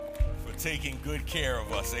taking good care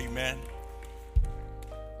of us. Amen.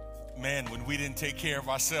 Man, when we didn't take care of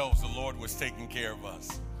ourselves, the Lord was taking care of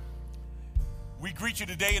us. We greet you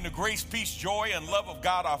today in the grace, peace, joy, and love of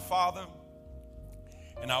God our Father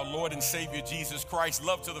and our Lord and Savior Jesus Christ.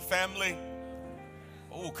 Love to the family.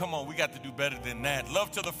 Oh, come on, we got to do better than that.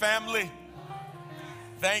 Love to the family.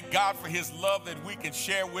 Thank God for his love that we can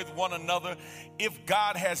share with one another. If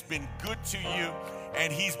God has been good to you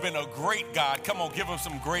and he's been a great God, come on, give him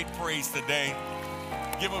some great praise today.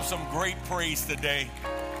 Give him some great praise today.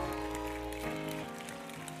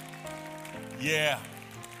 Yeah.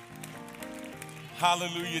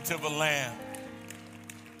 Hallelujah to the Lamb.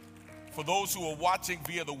 For those who are watching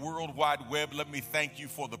via the World Wide Web, let me thank you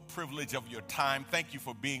for the privilege of your time. Thank you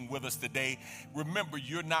for being with us today. Remember,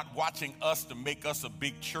 you're not watching us to make us a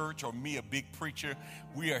big church or me a big preacher.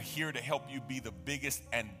 We are here to help you be the biggest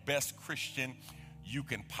and best Christian you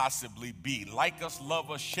can possibly be. Like us,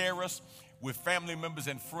 love us, share us with family members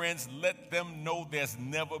and friends. Let them know there's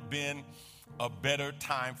never been a better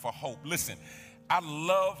time for hope. Listen, I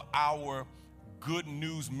love our good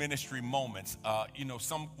news ministry moments.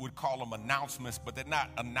 Some would call them announcements, but they're not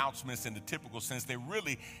announcements in the typical sense. They're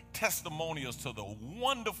really testimonials to the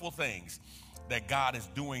wonderful things that God is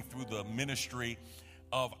doing through the ministry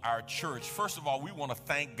of our church. First of all, we want to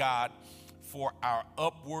thank God for our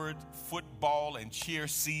Upward football and cheer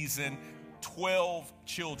season. 12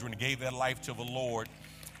 children gave their life to the Lord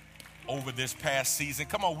over this past season.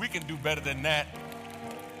 Come on, we can do better than that.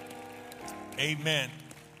 Amen.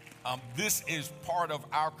 This is part of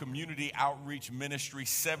our community outreach ministry.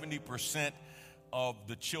 70% of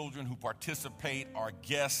the children who participate are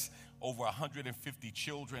guests. Over 150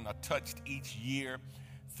 children are touched each year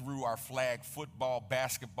through our flag football,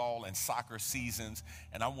 basketball, and soccer seasons.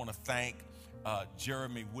 And I want to thank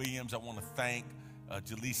Jeremy Williams. I want to thank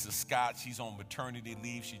Jaleesa Scott. She's on maternity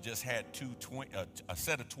leave. She just had a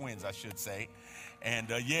set of twins, I should say. And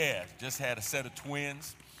just had a set of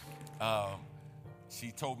twins.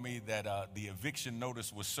 She told me that the eviction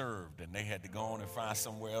notice was served and they had to go on and find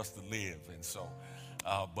somewhere else to live. And so,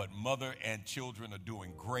 but mother and children are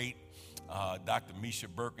doing great. Dr. Misha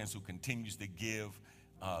Berkins, who continues to give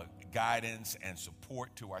guidance and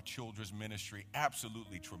support to our children's ministry,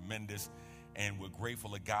 absolutely tremendous. And we're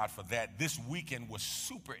grateful to God for that. This weekend was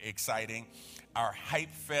super exciting. Our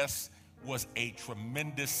Hype Fest was a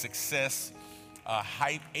tremendous success.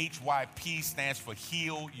 Hype, HYP, stands for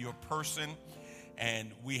Heal Your Person.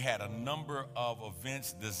 And we had a number of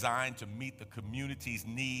events designed to meet the community's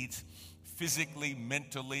needs physically,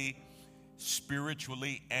 mentally,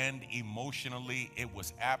 spiritually, and emotionally. It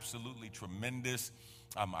was absolutely tremendous.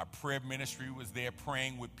 Our prayer ministry was there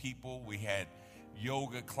praying with people. We had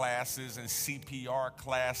yoga classes and CPR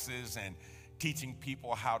classes and teaching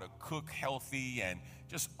people how to cook healthy and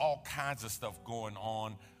just all kinds of stuff going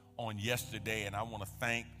on yesterday. And I want to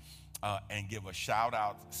thank and give a shout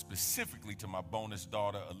out specifically to my bonus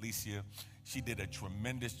daughter, Alicia. She did a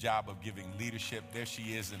tremendous job of giving leadership. There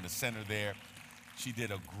she is in the center there. She did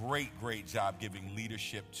a great job giving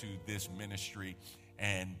leadership to this ministry.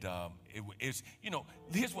 And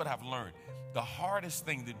here's what I've learned. The hardest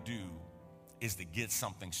thing to do is to get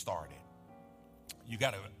something started. You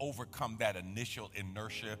got to overcome that initial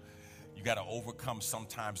inertia. You got to overcome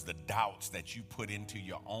sometimes the doubts that you put into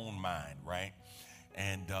your own mind, right?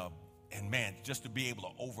 And man, just to be able to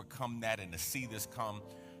overcome that and to see this come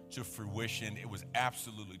to fruition, it was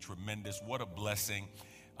absolutely tremendous. What a blessing.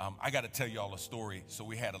 I got to tell you all a story. So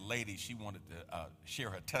we had a lady, she wanted to share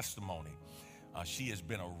her testimony. She has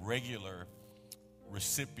been a regular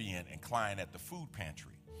recipient and client at the food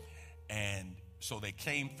pantry. And so they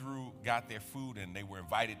came through, got their food, and they were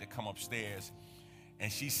invited to come upstairs.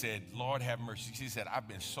 And she said, Lord have mercy. She said, I've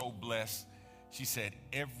been so blessed. She said,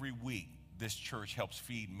 every week, this church helps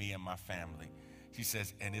feed me and my family. She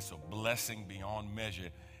says, and it's a blessing beyond measure.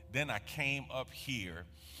 Then I came up here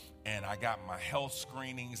and I got my health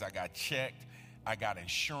screenings. I got checked. I got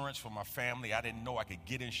insurance for my family. I didn't know I could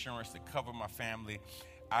get insurance to cover my family.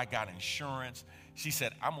 I got insurance. She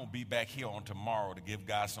said, I'm going to be back here on tomorrow to give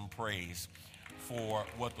God some praise for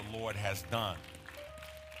what the Lord has done.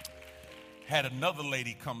 Had another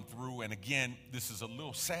lady come through, and again, this is a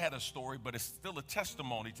little sadder story, but it's still a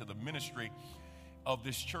testimony to the ministry of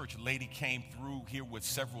this church. A lady came through here with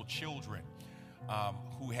several children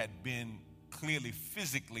who had been clearly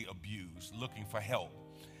physically abused, looking for help.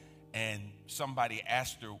 And somebody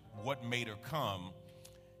asked her what made her come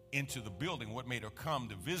into the building, what made her come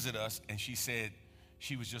to visit us, and she said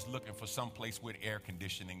she was just looking for some place with air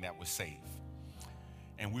conditioning that was safe.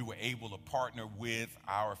 And we were able to partner with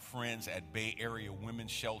our friends at Bay Area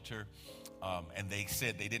Women's Shelter And they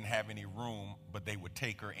said they didn't have any room, but they would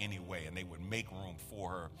take her anyway, and they would make room for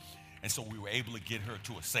her. And so we were able to get her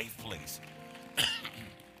to a safe place.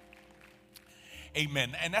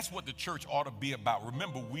 Amen. And that's what the church ought to be about.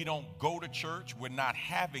 Remember, we don't go to church. We're not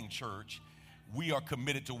having church. We are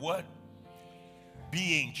committed to what?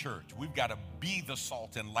 Being church. We've got to be the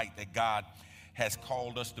salt and light that God has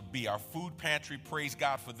called us to be. Our food pantry, praise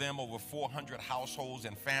God for them. Over 400 households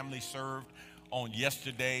and families served on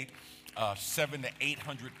yesterday. 700 to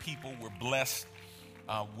 800 people were blessed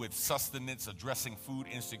with sustenance, addressing food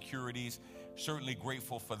insecurities. Certainly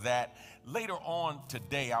grateful for that. Later on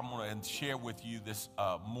today, I'm going to share with you this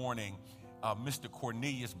morning Mr.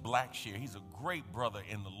 Cornelius Blackshear. He's a great brother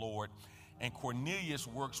in the Lord. And Cornelius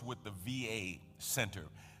works with the VA Center.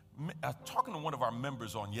 Talking to one of our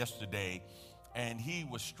members on yesterday, and he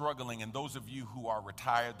was struggling. And those of you who are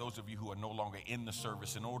retired, those of you who are no longer in the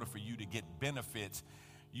service, in order for you to get benefits,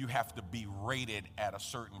 you have to be rated at a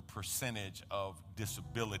certain percentage of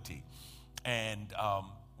disability. And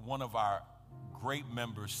one of our great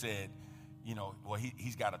members said, you know, well,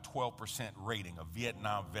 he's got a 12% rating, a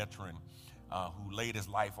Vietnam veteran who laid his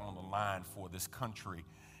life on the line for this country.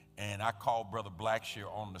 And I called Brother Blackshear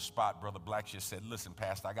on the spot. Brother Blackshear said, listen,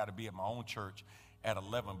 Pastor, I got to be at my own church at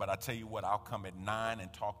 11, but I tell you what, I'll come at 9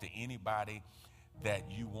 and talk to anybody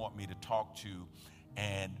that you want me to talk to,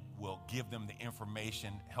 and we'll give them the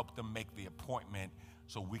information, help them make the appointment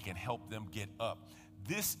so we can help them get up.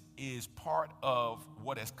 This is part of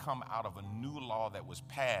what has come out of a new law that was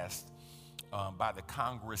passed by the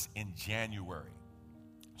Congress in January.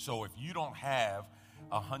 So if you don't have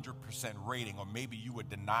 100% rating, or maybe you were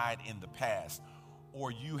denied in the past,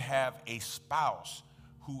 or you have a spouse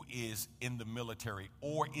who is in the military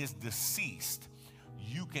or is deceased,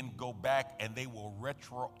 you can go back and they will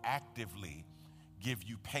retroactively give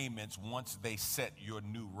you payments once they set your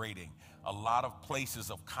new rating. A lot of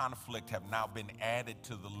places of conflict have now been added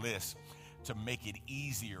to the list to make it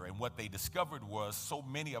easier. And what they discovered was so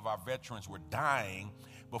many of our veterans were dying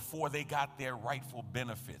before they got their rightful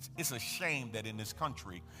benefits. It's a shame that in this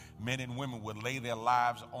country, men and women would lay their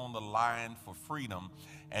lives on the line for freedom,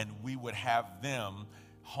 and we would have them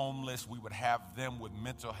homeless, we would have them with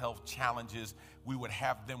mental health challenges, we would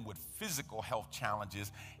have them with physical health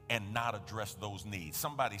challenges, and not address those needs.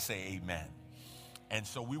 Somebody say amen. And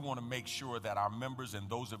so we want to make sure that our members and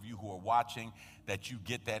those of you who are watching, that you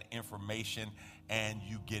get that information and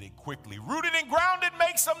you get it quickly. Rooted and Grounded,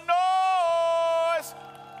 make some noise.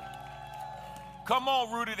 Come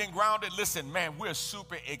on, Rooted and Grounded. Listen, man, we're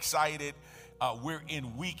super excited. We're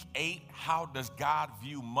in week 8. How does God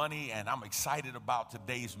view money? And I'm excited about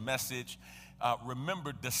today's message.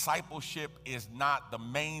 Remember, discipleship is not the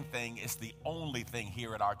main thing. It's the only thing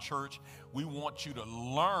here at our church. We want you to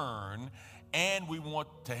learn, and we want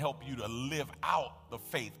to help you to live out the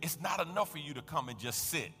faith. It's not enough for you to come and just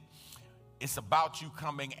sit. It's about you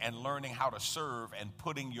coming and learning how to serve and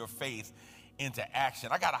putting your faith into action.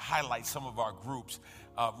 I got to highlight some of our groups.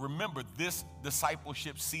 Remember, this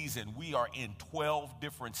discipleship season, we are in 12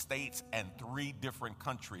 different states and 3 different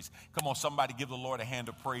countries. Come on, somebody give the Lord a hand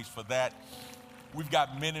of praise for that. We've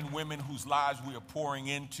got men and women whose lives we are pouring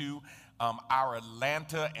into. Our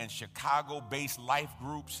Atlanta and Chicago-based life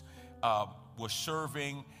groups were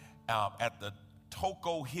serving at the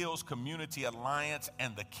Toco Hills Community Alliance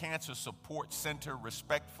and the Cancer Support Center,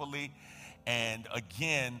 respectfully. And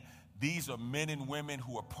again, these are men and women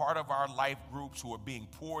who are part of our life groups, who are being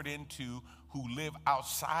poured into, who live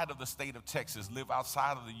outside of the state of Texas, live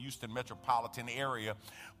outside of the Houston metropolitan area,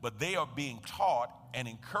 but they are being taught and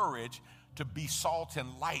encouraged to be salt and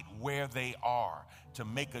light where they are, to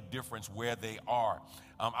make a difference where they are.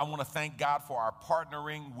 I want to thank God for our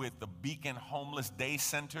partnering with the Beacon Homeless Day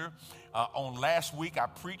Center. On last week, I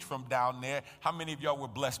preached from down there. How many of y'all were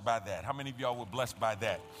blessed by that? How many of y'all were blessed by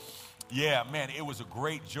that? Yeah, man, it was a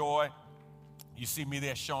great joy. You see me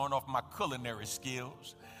there showing off my culinary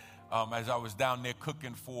skills as I was down there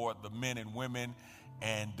cooking for the men and women.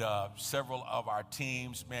 And several of our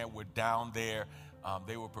teams, man, were down there.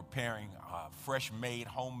 They were preparing fresh-made,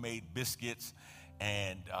 homemade biscuits.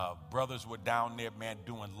 And brothers were down there, man,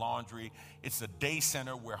 doing laundry. It's a day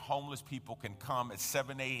center where homeless people can come at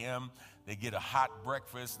 7 a.m. They get a hot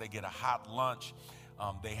breakfast. They get a hot lunch.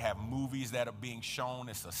 They have movies that are being shown.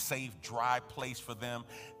 It's a safe, dry place for them.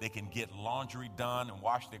 They can get laundry done and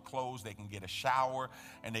wash their clothes. They can get a shower.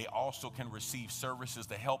 And they also can receive services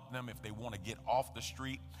to help them if they want to get off the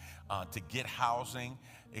street, to get housing.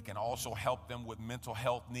 It can also help them with mental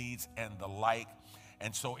health needs and the like.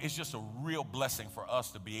 And so it's just a real blessing for us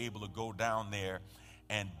to be able to go down there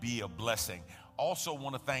and be a blessing. Also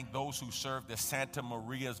want to thank those who served at Santa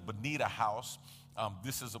Maria's Bonita House.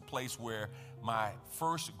 This is a place where my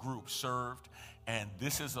first group served, and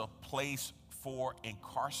this is a place for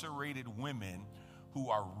incarcerated women who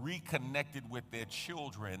are reconnected with their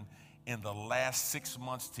children in the last 6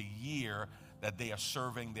 months to year that they are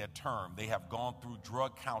serving their term. They have gone through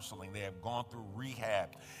drug counseling, they have gone through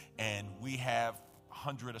rehab, and we have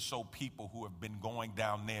 100 or so people who have been going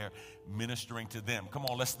down there ministering to them. Come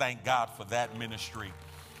on, let's thank God for that ministry.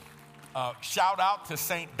 Shout out to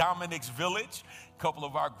St. Dominic's Village. A couple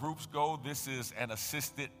of our groups go. This is an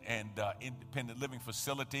assisted and independent living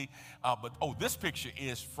facility. This picture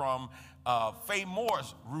is from Faye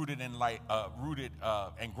Moore's Rooted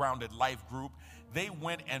and Grounded Life group. They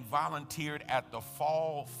went and volunteered at the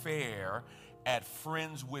fall fair at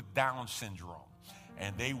Friends with Down Syndrome.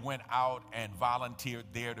 And they went out and volunteered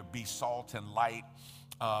there to be salt and light.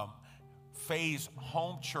 Faye's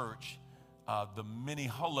home church, the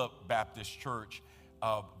Minnehulla Baptist Church,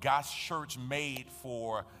 got shirts made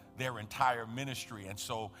for their entire ministry. And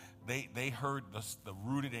so they heard the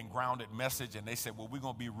Rooted and Grounded message, and they said, well, we're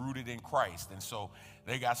going to be rooted in Christ. And so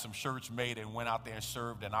they got some shirts made and went out there and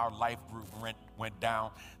served, and our life group went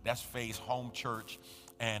down. That's Faye's home church.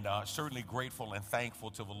 And certainly grateful and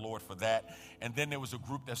thankful to the Lord for that. And then there was a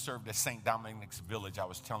group that served at St. Dominic's Village I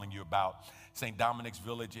was telling you about. St. Dominic's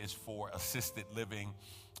Village is for assisted living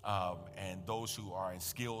and those who are in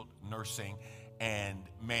skilled nursing. And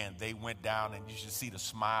man, they went down, and you should see the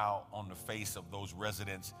smile on the face of those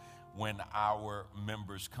residents when our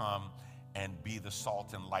members come and be the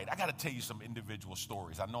salt and light. I got to tell you some individual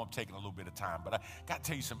stories. I know I'm taking a little bit of time, but I got to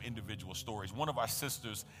tell you some individual stories. One of our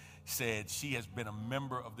sisters said she has been a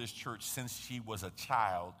member of this church since she was a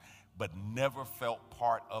child, but never felt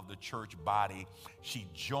part of the church body. She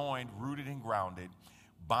joined Rooted and Grounded,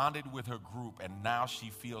 bonded with her group, and now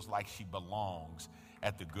she feels like she belongs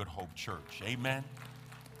at the Good Hope Church. Amen.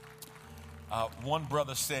 One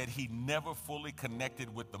brother said he never fully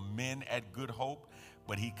connected with the men at Good Hope,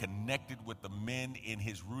 but he connected with the men in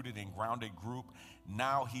his Rooted and Grounded group.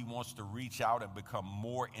 Now he wants to reach out and become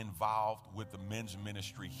more involved with the men's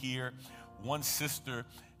ministry here. One sister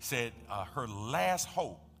said her last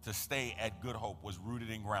hope to stay at Good Hope was Rooted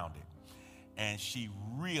and Grounded, and she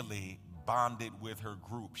really bonded with her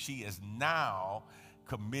group. She is now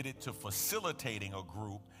committed to facilitating a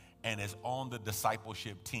group and is on the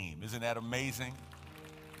discipleship team. Isn't that amazing?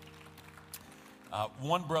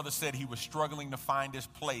 One brother said he was struggling to find his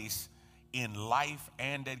place in life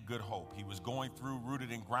and at Good Hope. He was going through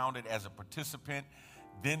Rooted and Grounded as a participant,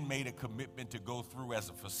 then made a commitment to go through as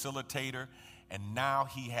a facilitator, and now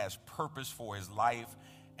he has purpose for his life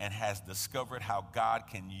and has discovered how God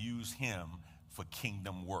can use him for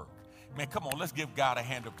kingdom work. Man, come on, let's give God a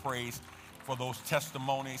hand of praise for those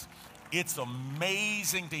testimonies. It's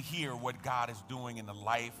amazing to hear what God is doing in the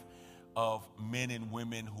life of men and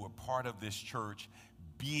women who are part of this church,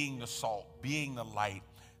 being the salt, being the light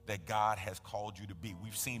that God has called you to be.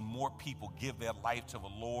 We've seen more people give their life to the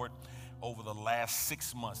Lord over the last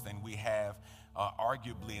 6 months than we have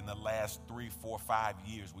arguably in the last 3, 4, 5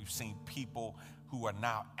 years. We've seen people who are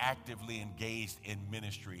now actively engaged in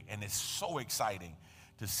ministry, and it's so exciting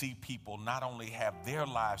to see people not only have their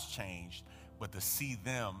lives changed, but to see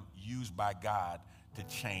them used by God to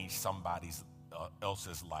change somebody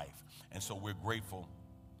else's life. And so we're grateful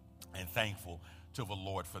and thankful to the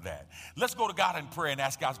Lord for that. Let's go to God in prayer and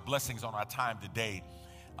ask God's blessings on our time today.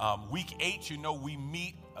 Week 8, we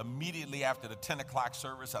meet immediately after the 10 o'clock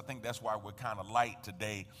service. I think that's why we're kind of light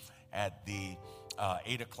today at the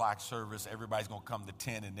 8 o'clock service. Everybody's going to come to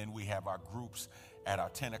 10, and then we have our groups at our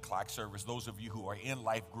 10 o'clock service. Those of you who are in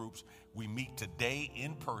life groups, we meet today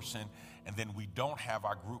in person, and then we don't have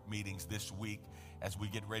our group meetings this week as we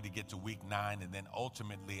get ready to get to week 9, and then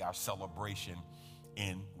ultimately our celebration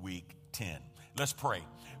in week 10. Let's pray.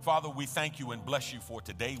 Father, we thank you and bless you for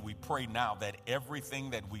today. We pray now that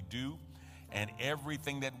everything that we do and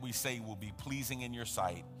everything that we say will be pleasing in your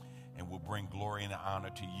sight and will bring glory and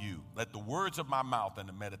honor to you. Let the words of my mouth and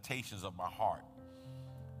the meditations of my heart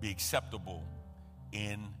be acceptable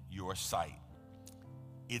in your sight.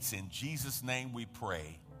 It's in Jesus' name we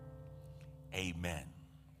pray. Amen.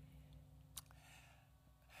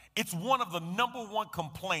 It's one of the number one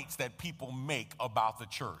complaints that people make about the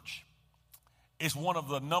church. It's one of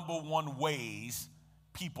the number one ways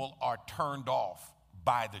people are turned off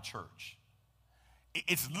by the church.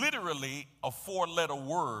 It's literally a 4-letter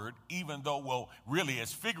word, even though, well, really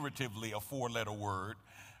it's figuratively a 4-letter word,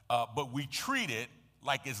 but we treat it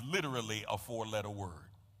like it's literally a 4-letter word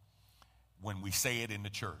when we say it in the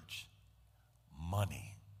church.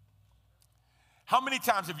 Money. How many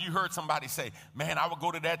times have you heard somebody say, man, I would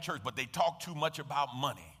go to that church, but they talk too much about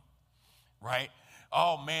money, right?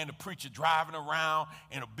 Oh, man, the preacher driving around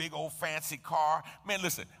in a big old fancy car. Man,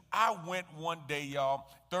 listen, I went one day, y'all,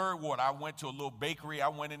 Third Ward. I went to a little bakery. I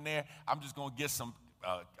went in there. I'm just going to get some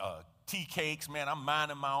tea cakes. Man, I'm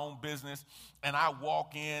minding my own business. And I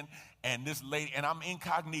walk in, and this lady, and I'm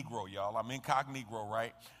incognito, y'all. I'm incognito,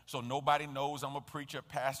 right? So nobody knows I'm a preacher,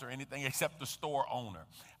 pastor, anything except the store owner.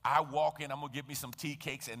 I walk in, I'm going to get me some tea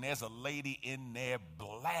cakes, and there's a lady in there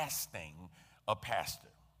blasting a pastor.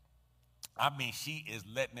 I mean, she is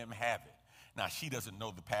letting him have it. Now, she doesn't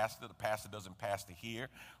know the pastor. The pastor doesn't pastor here,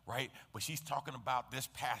 right? But she's talking about this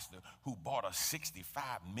pastor who bought a $65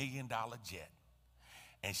 million jet.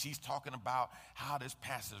 And she's talking about how this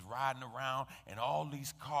pastor's riding around in all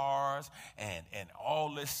these cars and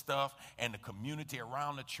all this stuff, and the community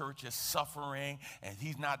around the church is suffering, and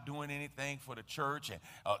he's not doing anything for the church and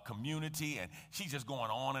community, and she's just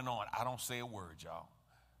going on and on. I don't say a word, y'all.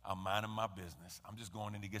 I'm minding my business. I'm just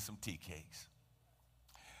going in to get some tea cakes.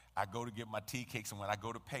 I go to get my tea cakes, and when I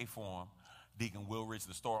go to pay for them, Deacon Willridge,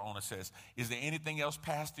 the store owner, says, is there anything else,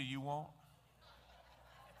 Pastor, you want?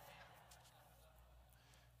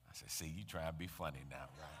 I said, see, you trying to be funny now,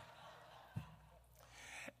 right?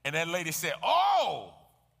 And that lady said, oh,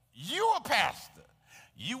 you a pastor.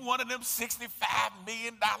 You one of them $65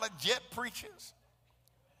 million jet preachers?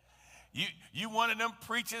 You one of them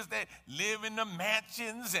preachers that live in the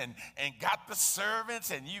mansions and got the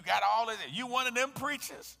servants and you got all of it. You one of them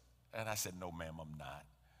preachers? And I said, no, ma'am, I'm not.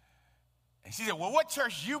 And she said, well, what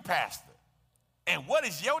church you pastor? And what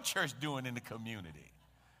is your church doing in the community?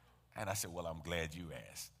 And I said, well, I'm glad you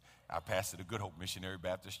asked. I pastored the Good Hope Missionary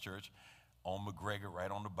Baptist Church on McGregor, right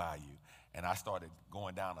on the bayou. And I started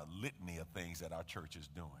going down a litany of things that our church is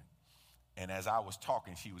doing. And as I was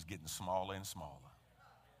talking, she was getting smaller and smaller.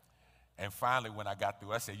 And finally, when I got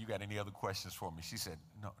through, I said, you got any other questions for me? She said,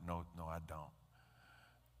 no, I don't.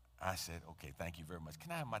 I said, okay, thank you very much.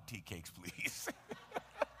 Can I have my tea cakes, please?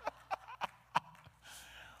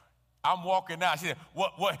 I'm walking out. She said,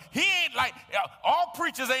 what? He ain't like, all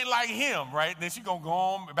preachers ain't like him, right? And then she's going to go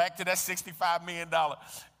on back to that $65 million.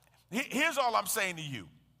 Here's all I'm saying to you.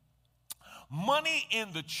 Money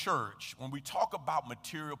in the church, when we talk about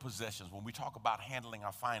material possessions, when we talk about handling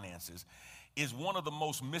our finances, is one of the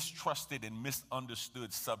most mistrusted and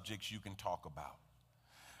misunderstood subjects you can talk about.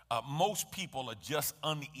 Most people are just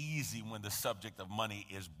uneasy when the subject of money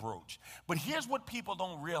is broached. But here's what people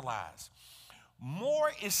don't realize. More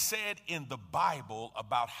is said in the Bible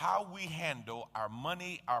about how we handle our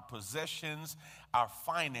money, our possessions, our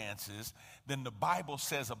finances than the Bible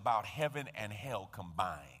says about heaven and hell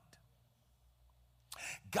combined.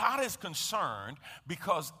 God is concerned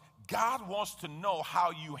because God wants to know how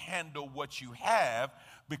you handle what you have,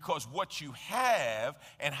 because what you have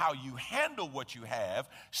and how you handle what you have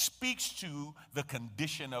speaks to the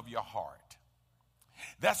condition of your heart.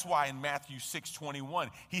 That's why in Matthew 6:21,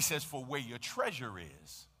 he says, for where your treasure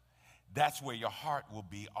is, that's where your heart will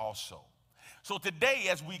be also. So today,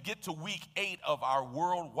 as we get to week 8 of our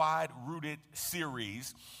Worldwide Rooted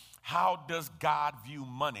series, How Does God View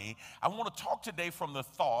Money? I want to talk today from the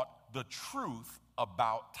thought, the truth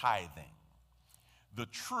about tithing. The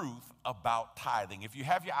truth about tithing. If you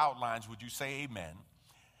have your outlines, would you say amen?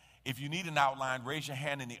 If you need an outline, raise your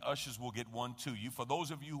hand and the ushers will get one to you. For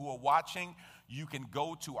those of you who are watching, you can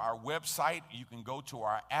go to our website, you can go to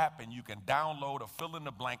our app, and you can download a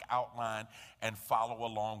fill-in-the-blank outline and follow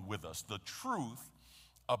along with us. The truth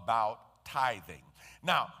about tithing.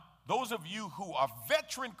 Now, those of you who are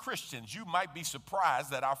veteran Christians, you might be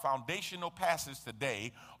surprised that our foundational passage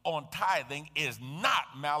today on tithing is not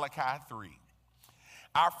Malachi 3.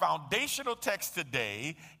 Our foundational text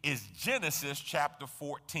today is Genesis chapter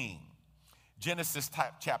 14. Genesis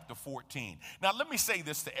chapter 14. Now, let me say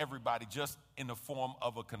this to everybody just in the form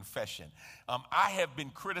of a confession. I have been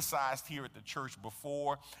criticized here at the church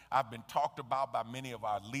before. I've been talked about by many of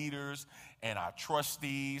our leaders and our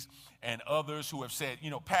trustees and others who have said,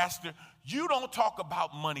 Pastor, you don't talk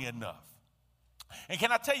about money enough. And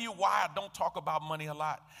can I tell you why I don't talk about money a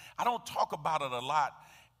lot? I don't talk about it a lot,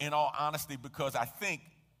 in all honesty, because I think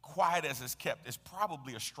quiet as it's kept is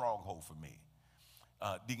probably a stronghold for me.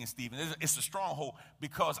 Deacon Stephen, it's a stronghold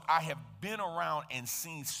because I have been around and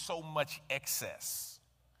seen so much excess.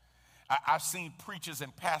 I've seen preachers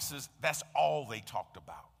and pastors, that's all they talked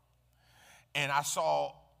about. And I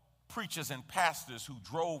saw preachers and pastors who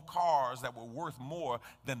drove cars that were worth more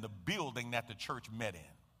than the building that the church met in.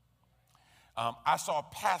 I saw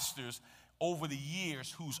pastors over the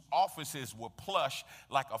years whose offices were plush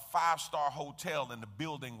like a 5-star hotel and the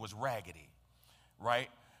building was raggedy, right?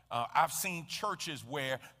 I've seen churches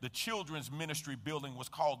where the children's ministry building was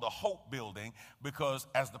called the Hope Building because,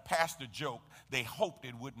 as the pastor joked, they hoped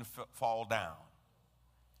it wouldn't fall down.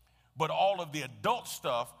 But all of the adult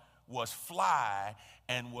stuff was fly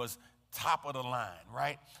and was top of the line,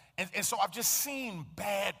 right? And so I've just seen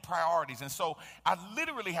bad priorities. And so I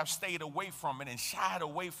literally have stayed away from it and shied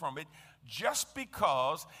away from it just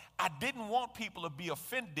because I didn't want people to be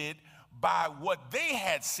offended by what they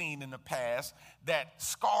had seen in the past that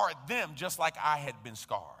scarred them just like I had been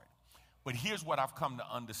scarred. But here's what I've come to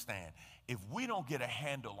understand. If we don't get a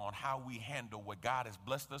handle on how we handle what God has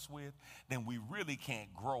blessed us with, then we really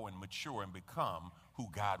can't grow and mature and become who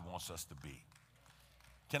God wants us to be.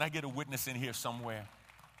 Can I get a witness in here somewhere?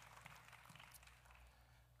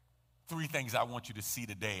 3 things I want you to see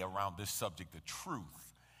today around this subject, the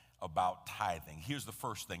truth about tithing. Here's the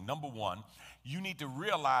first thing. Number 1, you need to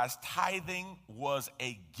realize tithing was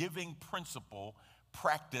a giving principle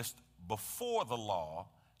practiced before the law,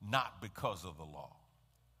 not because of the law.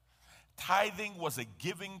 Tithing was a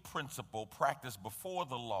giving principle practiced before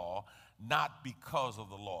the law, not because of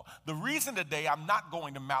the law. The reason today I'm not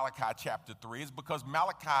going to Malachi chapter 3 is because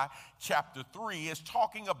Malachi chapter 3 is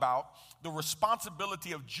talking about the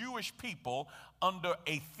responsibility of Jewish people under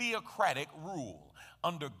a theocratic rule,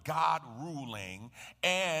 under God ruling,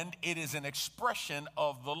 and it is an expression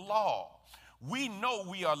of the law. We know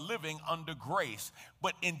we are living under grace,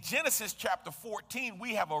 but in Genesis chapter 14,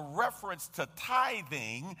 we have a reference to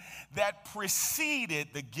tithing that preceded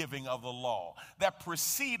the giving of the law, that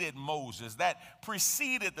preceded Moses, that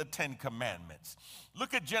preceded the 10 Commandments.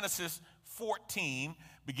 Look at Genesis 14,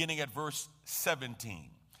 beginning at verse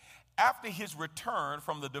 17. After his return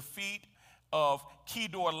from the defeat of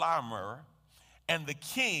Kedorlaomer and the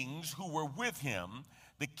kings who were with him,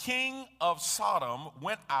 the king of Sodom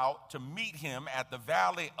went out to meet him at the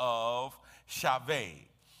valley of Shaveh,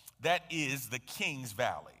 that is the king's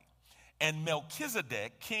valley. And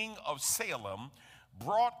Melchizedek, king of Salem,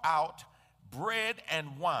 brought out bread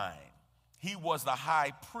and wine. He was the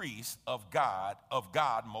high priest of God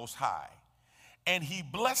Most High. And he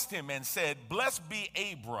blessed him and said, "Blessed be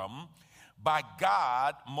Abram by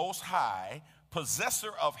God Most High,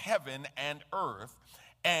 possessor of heaven and earth,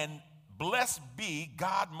 and blessed be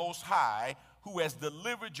God Most High, who has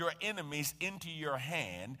delivered your enemies into your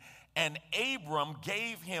hand." And Abram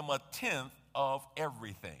gave him 1/10 of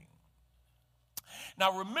everything.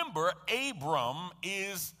 Now remember, Abram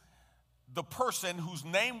is the person whose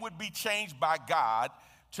name would be changed by God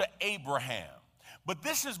to Abraham. But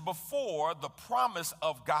this is before the promise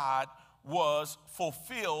of God was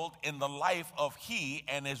fulfilled in the life of he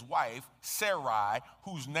and his wife, Sarai,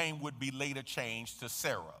 whose name would be later changed to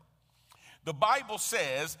Sarah. The Bible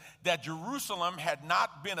says that Jerusalem had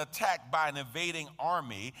not been attacked by an invading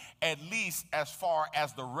army, at least as far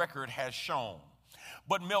as the record has shown.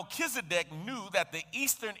 But Melchizedek knew that the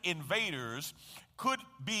eastern invaders could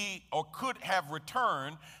have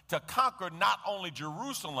returned to conquer not only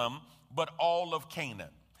Jerusalem, but all of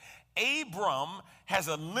Canaan. Abram has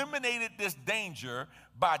eliminated this danger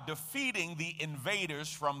by defeating the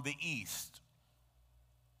invaders from the east.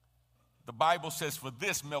 The Bible says for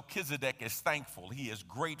this, Melchizedek is thankful. He is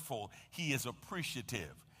grateful. He is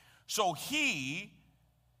appreciative. So he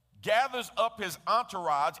gathers up his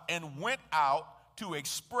entourage and went out to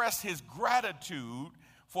express his gratitude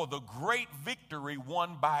for the great victory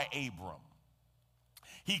won by Abram.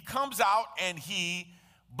 He comes out and he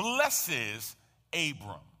blesses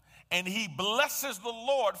Abram. And he blesses the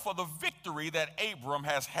Lord for the victory that Abram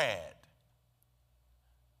has had.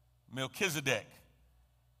 Melchizedek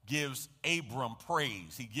gives Abram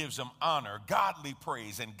praise. He gives him honor, godly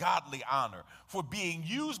praise and godly honor for being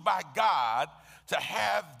used by God to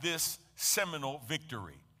have this seminal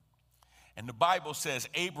victory. And the Bible says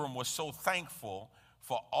Abram was so thankful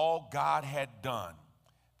for all God had done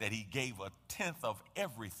that he gave 1/10 of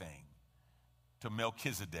everything to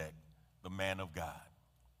Melchizedek, the man of God.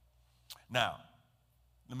 Now,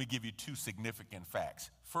 let me give you 2 significant facts.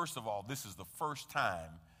 First of all, this is the first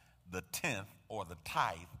time the 10th or the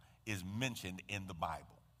tithe is mentioned in the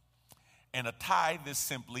Bible. And a tithe is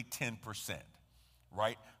simply 10%,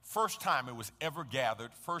 right? First time it was ever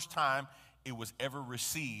gathered, first time it was ever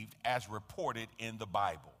received as reported in the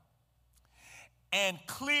Bible. And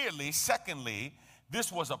clearly, secondly,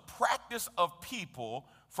 this was a practice of people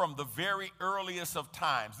from the very earliest of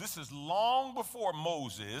times. This is long before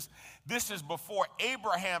Moses. This is before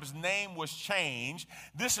Abraham's name was changed.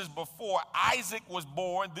 This is before Isaac was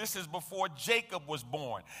born. This is before Jacob was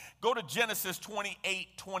born. Go to Genesis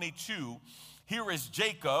 28:22. Here is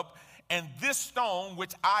Jacob. "And this stone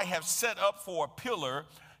which I have set up for a pillar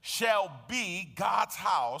shall be God's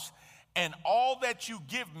house, and all that you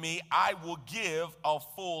give me, I will give a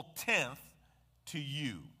full tenth to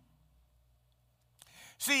you.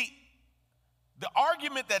 See, the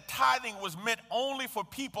argument that tithing was meant only for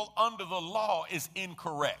people under the law is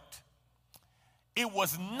incorrect. It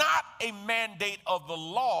was not a mandate of the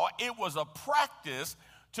law. It was a practice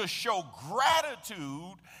to show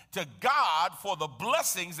gratitude to God for the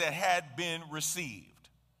blessings that had been received.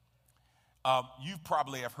 You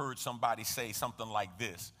probably have heard somebody say something like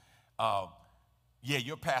this. Yeah,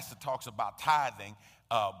 your pastor talks about tithing,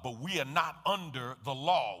 but we are not under the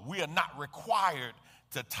law. We are not required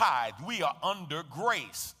to tithe. We are under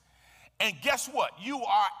grace. And guess what? You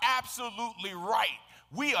are absolutely right.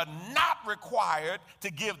 We are not required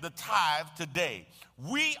to give the tithe today.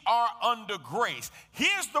 We are under grace.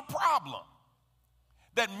 Here's the problem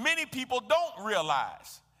that many people don't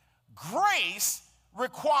realize. Grace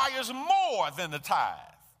requires more than the tithe.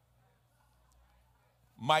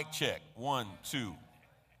 Mic check. 1, 2.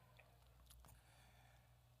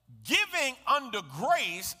 Giving under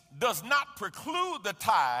grace does not preclude the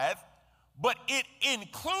tithe, but it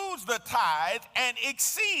includes the tithe and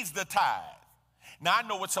exceeds the tithe. Now, I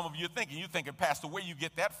know what some of you are thinking. You're thinking, Pastor, where you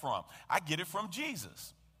get that from? I get it from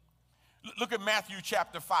Jesus. Look at Matthew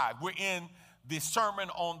chapter 5. We're in the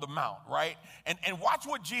Sermon on the Mount, right? And watch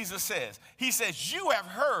what Jesus says. He says, you have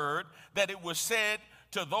heard that it was said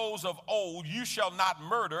to those of old, you shall not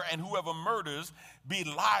murder, and whoever murders be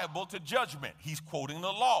liable to judgment. He's quoting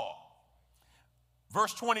the law.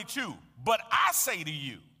 Verse 22, but I say to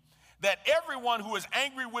you that everyone who is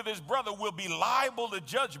angry with his brother will be liable to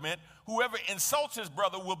judgment. Whoever insults his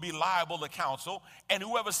brother will be liable to counsel, and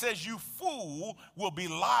whoever says you fool will be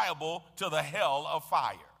liable to the hell of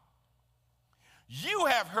fire. You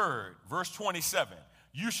have heard, verse 27,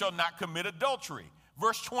 you shall not commit adultery.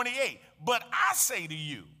 Verse 28, but I say to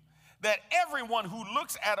you that everyone who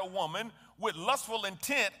looks at a woman with lustful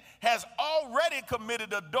intent has already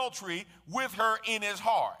committed adultery with her in his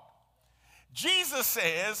heart. Jesus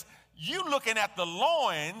says, you looking at the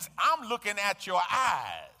loins, I'm looking at your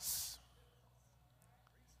eyes.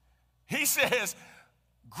 He says,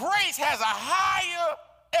 grace has a higher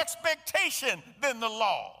expectation than the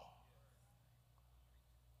law.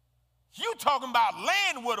 You talking about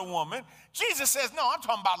laying with a woman. Jesus says, no, I'm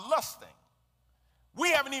talking about lusting.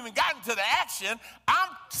 We haven't even gotten to the action. I'm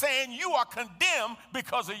saying you are condemned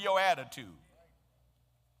because of your attitude.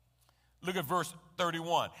 Look at verse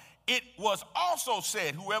 31. It was also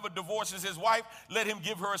said, whoever divorces his wife, let him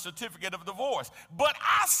give her a certificate of divorce. But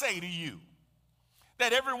I say to you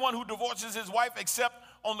that everyone who divorces his wife except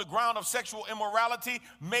on the ground of sexual immorality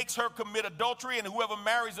makes her commit adultery, and whoever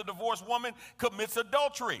marries a divorced woman commits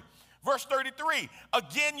adultery. Verse 33,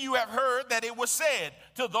 again you have heard that it was said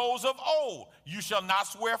to those of old, you shall not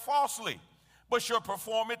swear falsely, but shall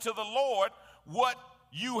perform it to the Lord what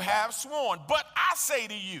you have sworn. But I say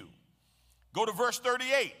to you, go to verse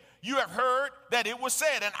 38, you have heard that it was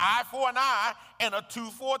said, an eye for an eye and a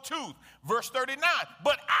tooth for a tooth. Verse 39,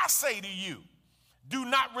 but I say to you, do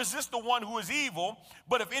not resist the one who is evil,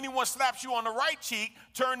 but if anyone slaps you on the right cheek,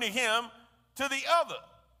 turn to him to the other.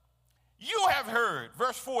 You have heard,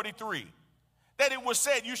 verse 43, that it was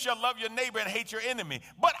said, you shall love your neighbor and hate your enemy.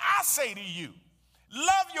 But I say to you,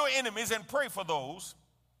 love your enemies and pray for those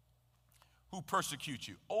who persecute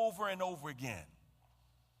you. Over and over again,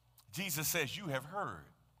 Jesus says, you have heard,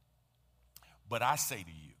 but I say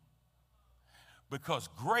to you, because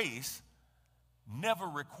grace never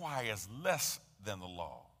requires less than the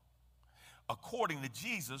law. According to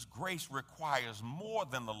Jesus, grace requires more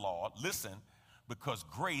than the law. Listen, because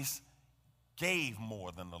grace gave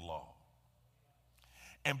more than the law.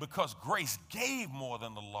 And because grace gave more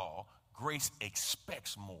than the law, grace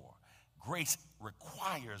expects more. Grace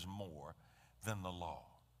requires more than the law.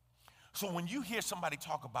 So when you hear somebody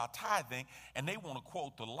talk about tithing and they want to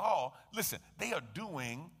quote the law, listen, they are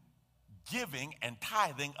doing giving and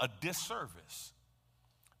tithing a disservice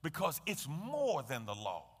because it's more than the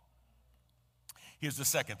law. Here's the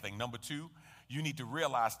second thing. Number 2, you need to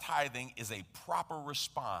realize tithing is a proper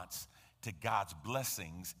response to God's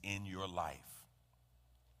blessings in your life.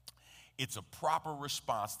 It's a proper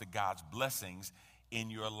response to God's blessings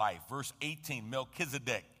in your life. Verse 18,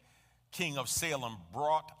 Melchizedek, king of Salem,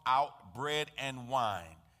 brought out bread and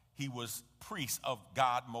wine. He was priest of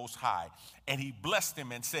God Most High. And he blessed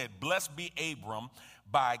him and said, blessed be Abram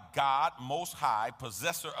by God Most High,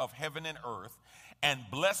 possessor of heaven and earth. And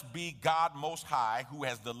blessed be God Most High, who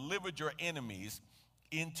has delivered your enemies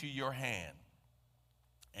into your hand.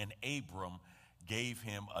 And Abram gave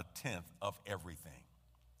him a tenth of everything.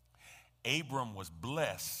 Abram was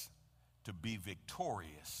blessed to be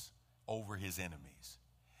victorious over his enemies.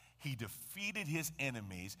 He defeated his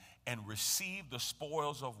enemies and received the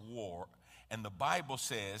spoils of war. And the Bible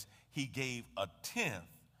says he gave a tenth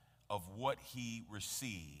of what he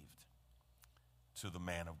received to the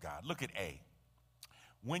man of God. Look at A.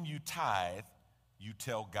 When you tithe, you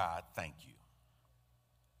tell God thank you.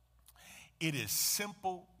 It is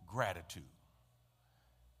simple gratitude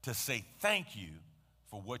to say thank you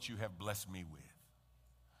for what you have blessed me with.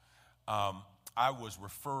 I was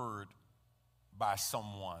referred by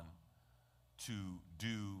someone to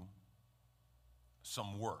do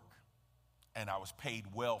some work, and I was paid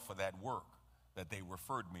well for that work that they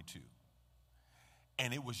referred me to.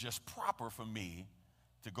 And it was just proper for me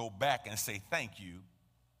to go back and say thank you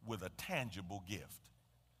with a tangible gift.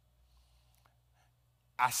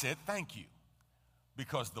 I said thank you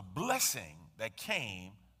because the blessing that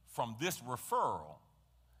came from this referral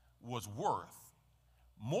was worth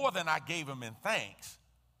more than I gave him in thanks,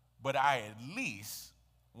 but I at least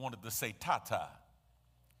wanted to say ta-ta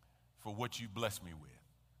for what you blessed me with,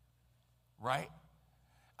 right?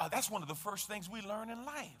 That's one of the first things we learn in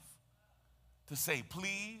life, to say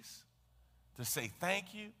please, to say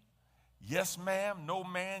thank you, yes ma'am, no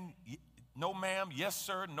ma'am, yes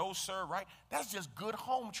sir, no sir, right? That's just good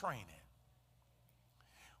home training.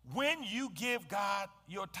 When you give God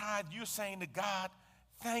your tithe, you're saying to God,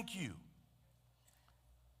 thank you.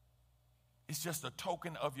 It's just a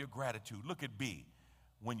token of your gratitude. Look at B.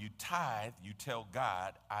 When you tithe, you tell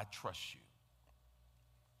God, I trust you.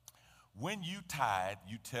 When you tithe,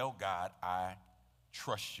 you tell God, I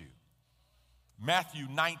trust you. Matthew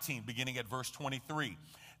 19, beginning at verse 23.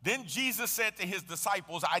 Then Jesus said to his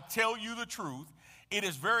disciples, I tell you the truth, it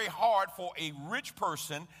is very hard for a rich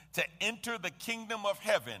person to enter the kingdom of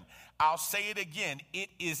heaven. I'll say it again. It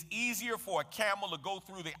is easier for a camel to go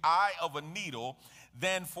through the eye of a needle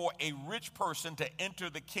than for a rich person to enter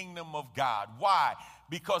the kingdom of God. Why?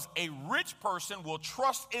 Because a rich person will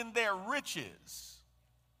trust in their riches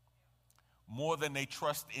more than they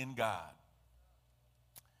trust in God.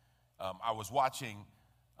 I was watching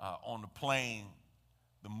on the plane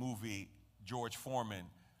the movie George Foreman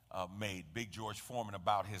made, Big George Foreman,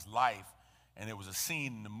 about his life. And there was a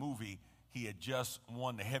scene in the movie, he had just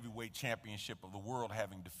won the heavyweight championship of the world,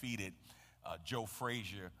 having defeated Joe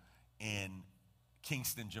Frazier in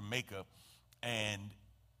Kingston, Jamaica. And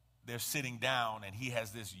they're sitting down, and he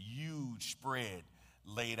has this huge spread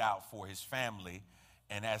laid out for his family.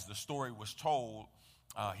 And as the story was told,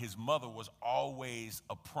 his mother was always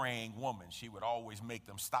a praying woman. She would always make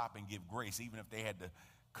them stop and give grace, even if they had to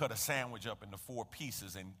cut a sandwich up into 4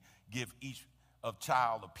 pieces and give each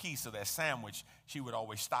child a piece of that sandwich. She would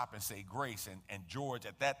always stop and say grace. And George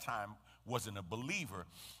at that time wasn't a believer.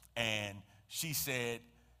 And she said,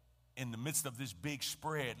 in the midst of this big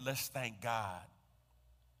spread, let's thank God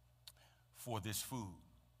for this food.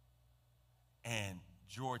 And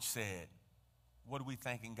George said, what are we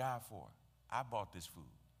thanking God for? I bought this food.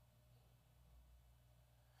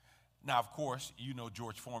 Now, of course, you know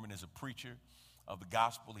George Foreman is a preacher of the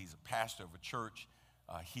gospel. He's a pastor of a church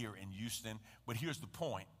here in Houston. But here's the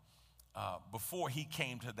point. Before he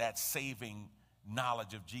came to that saving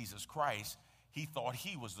knowledge of Jesus Christ, he thought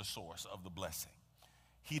he was the source of the blessing.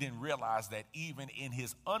 He didn't realize that even in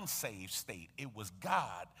his unsaved state, it was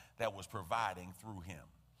God that was providing through him.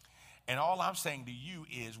 And all I'm saying to you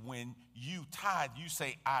is when you tithe, you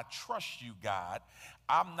say, I trust you, God.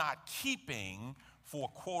 I'm not keeping for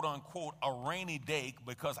quote unquote a rainy day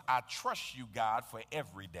because I trust you, God, for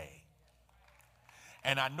every day.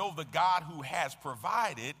 And I know the God who has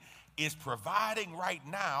provided is providing right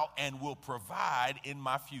now and will provide in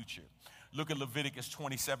my future. Look at Leviticus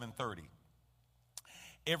 27:30.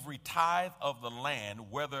 Every tithe of the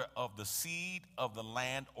land, whether of the seed of the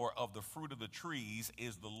land or of the fruit of the trees,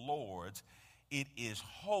 is the Lord's. It is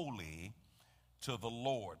holy to the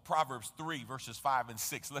Lord. Proverbs 3, verses 5 and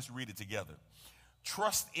 6. Let's read it together.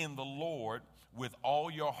 Trust in the Lord with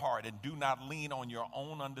all your heart and do not lean on your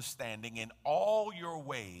own understanding. In all your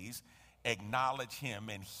ways, acknowledge him,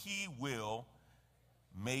 and he will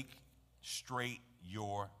make straight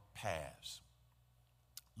your paths.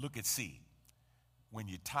 Look at C. When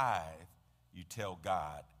you tithe, you tell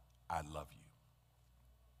God, I love you.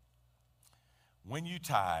 When you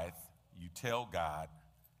tithe, you tell God,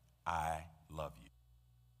 I love you.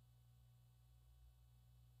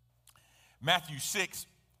 Matthew 6,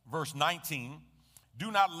 verse 19, do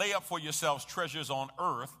not lay up for yourselves treasures on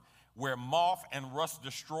earth where moth and rust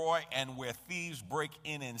destroy and where thieves break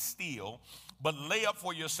in and steal, but lay up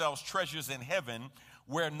for yourselves treasures in heaven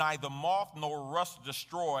where neither moth nor rust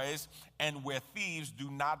destroys, and where thieves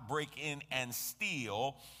do not break in and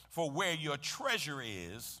steal. For where your treasure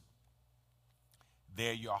is,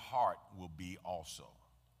 there your heart will be also.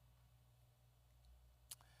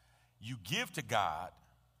 You give to God,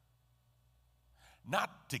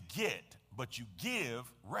 not to get, but you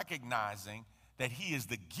give recognizing that he is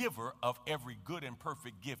the giver of every good and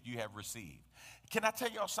perfect gift you have received. Can I tell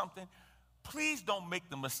y'all something? Please don't make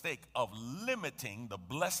the mistake of limiting the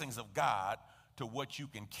blessings of God to what you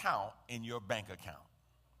can count in your bank account.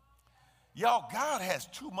 Y'all, God has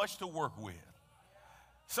too much to work with.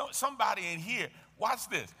 So somebody in here, watch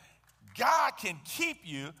this. God can keep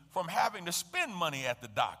you from having to spend money at the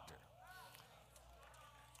doctor.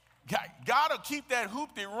 God will keep that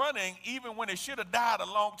hoopty running even when it should have died a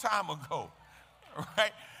long time ago,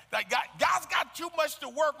 right? Like God's got too much to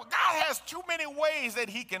work with. God has too many ways that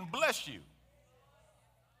he can bless you.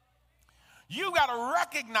 You got to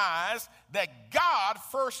recognize that God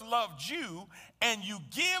first loved you, and you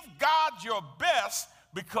give God your best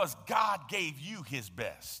because God gave you his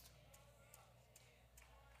best.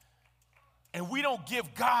 And we don't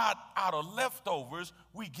give God out of leftovers.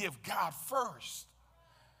 We give God first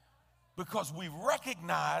because we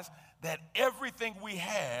recognize that everything we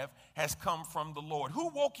have has come from the Lord. Who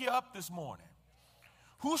woke you up this morning?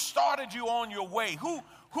 Who started you on your way?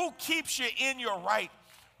 Who keeps you in your right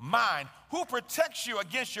mind? Who protects you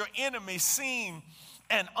against your enemies, seen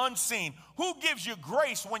and unseen? Who gives you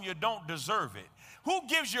grace when you don't deserve it? Who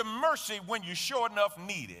gives you mercy when you sure enough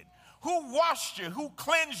need it? Who washed you? Who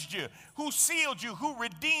cleansed you? Who sealed you? Who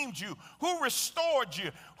redeemed you? Who restored you?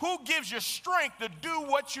 Who gives you strength to do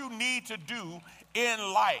what you need to do in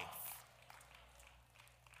life?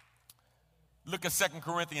 Look at 2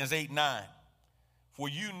 Corinthians 8:9. For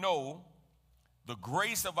you know the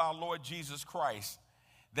grace of our Lord Jesus Christ,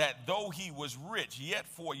 that though he was rich, yet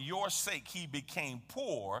for your sake he became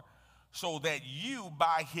poor, so that you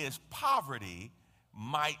by his poverty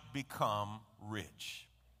might become rich.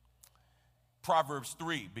 Proverbs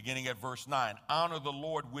 3, beginning at verse 9, honor the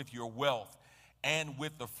Lord with your wealth and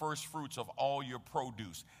with the first fruits of all your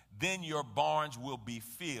produce. Then your barns will be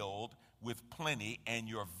filled with plenty, and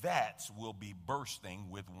your vats will be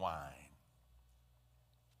bursting with wine.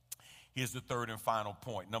 Here's the third and final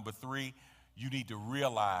point. Number 3, you need to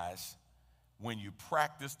realize when you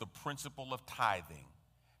practice the principle of tithing,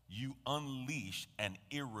 you unleash an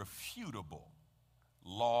irrefutable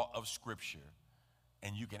law of Scripture,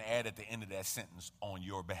 and you can add at the end of that sentence, on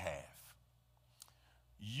your behalf.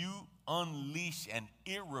 You unleash an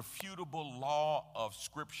irrefutable law of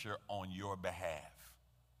Scripture on your behalf.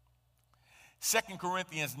 2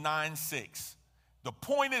 Corinthians 9:6. The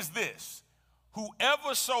point is this: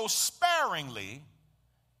 whoever sows sparingly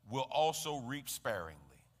will also reap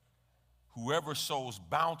sparingly. Whoever sows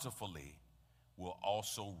bountifully will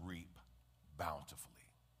also reap bountifully.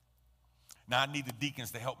 Now, I need the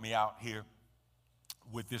deacons to help me out here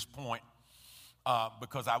with this point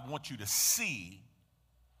because I want you to see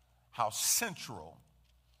how central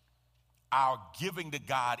our giving to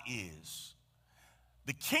God is.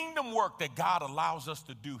 The kingdom work that God allows us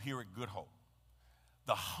to do here at Good Hope,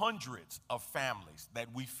 the hundreds of families that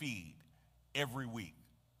we feed every week,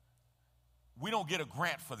 we don't get a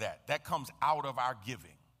grant for that. That comes out of our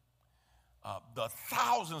giving. The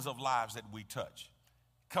thousands of lives that we touch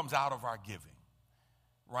comes out of our giving,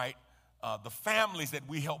 right? The families that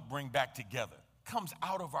we help bring back together comes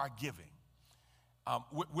out of our giving.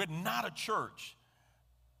 We're not a church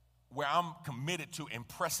where I'm committed to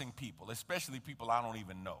impressing people, especially people I don't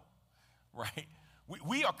even know, right?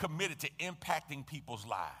 We are committed to impacting people's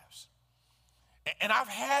lives. And I've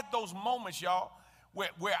had those moments, y'all, where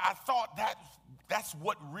I thought that's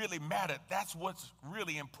what really mattered. That's what's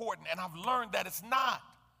really important. And I've learned that it's not.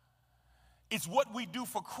 It's what we do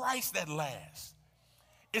for Christ that lasts.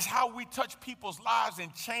 It's how we touch people's lives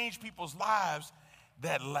and change people's lives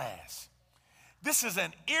that lasts. This is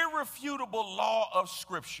an irrefutable law of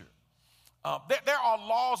Scripture. There are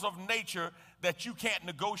laws of nature that you can't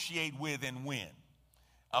negotiate with and win.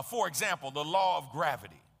 For example, the law of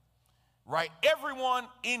gravity. Right? Everyone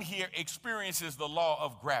in here experiences the law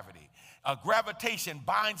of gravity. Gravitation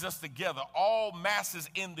binds us together. All masses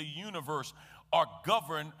in the universe are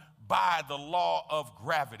governed by the law of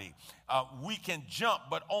gravity. We can jump,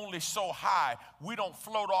 but only so high. We don't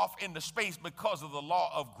float off into space because of the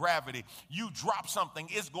law of gravity. You drop something,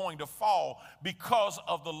 it's going to fall because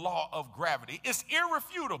of the law of gravity. It's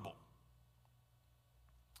irrefutable.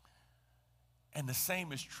 And the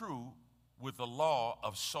same is true with the law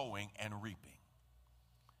of sowing and reaping.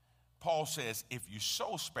 Paul says, if you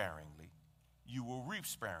sow sparingly, you will reap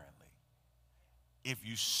sparingly. if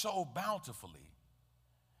you sow bountifully,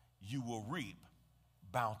 you will reap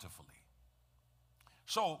bountifully.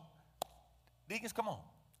 So, deacons, come on.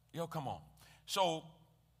 Yo, come on. So,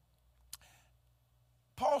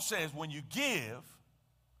 Paul says when you give,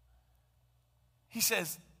 he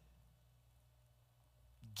says,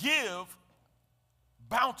 give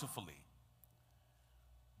bountifully.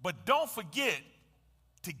 But don't forget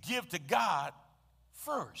to give to God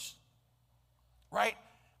first, right?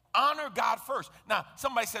 Honor God first. Now,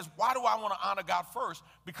 somebody says, why do I want to honor God first?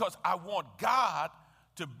 Because I want God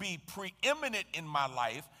to be preeminent in my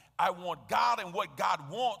life. I want God and what God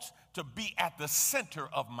wants to be at the center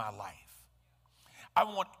of my life. I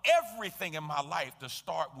want everything in my life to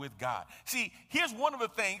start with God. See, here's one of the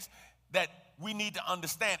things that we need to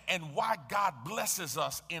understand and why God blesses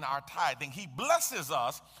us in our tithing. He blesses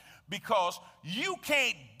us because you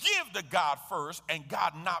can't give to God first and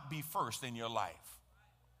God not be first in your life.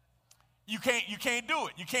 You can't do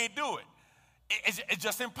it. You can't do it. It's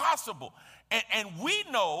just impossible. And we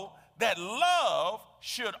know that love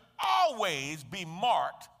should always be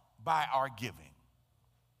marked by our giving.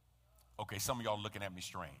 Okay, some of y'all looking at me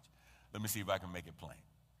strange. Let me see if I can make it plain.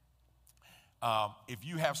 If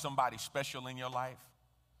you have somebody special in your life,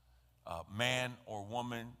 man or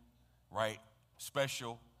woman, right,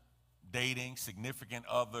 special, dating, significant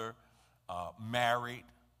other, married,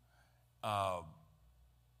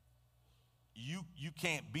 you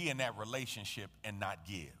can't be in that relationship and not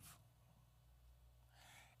give.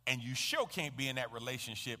 And you sure can't be in that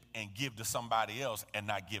relationship and give to somebody else and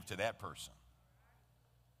not give to that person.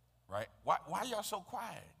 Right? Why y'all so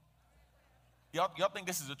quiet? Y'all think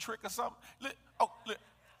this is a trick or something?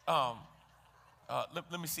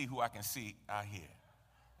 Let me see who I can see out here.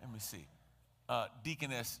 Let me see.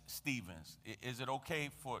 Deaconess Stevens. Is it okay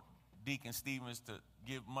for Deacon Stevens to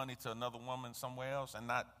give money to another woman somewhere else and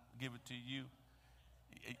not give it to you?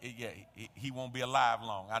 Yeah, he won't be alive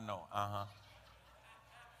long. I know.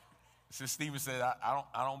 So Stevens said, I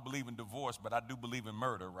don't believe in divorce, but I do believe in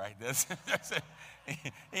murder, right? That's it.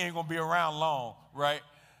 He ain't going to be around long, right?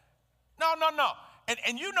 No.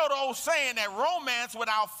 And you know the old saying that romance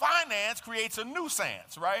without finance creates a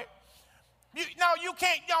nuisance, right? You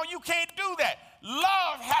can't do that.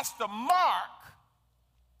 Love has to mark,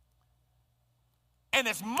 and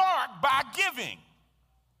it's marked by giving.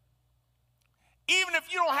 Even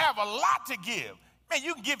if you don't have a lot to give, man,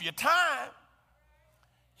 you can give your time.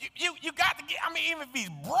 You got to give, even if he's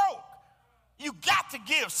broke, you got to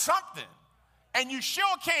give something. And you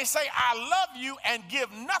sure can't say, I love you, and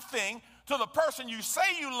give nothing to the person you say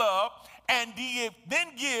you love, and then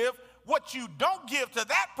give what you don't give to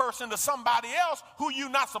that person to somebody else who you're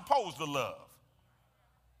not supposed to love.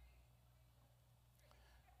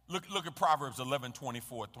 Look at Proverbs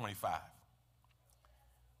 11:24-25.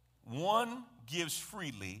 One gives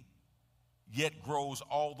freely, yet grows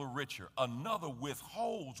all the richer. Another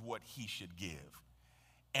withholds what he should give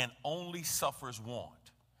and only suffers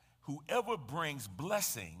want. Whoever brings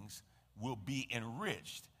blessings will be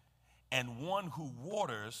enriched, and one who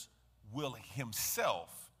waters will himself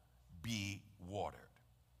be watered.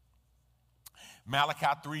 Malachi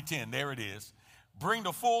 3:10, there it is. Bring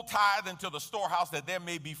the full tithe into the storehouse, that there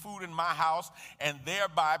may be food in my house, and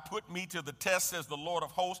thereby put me to the test, says the Lord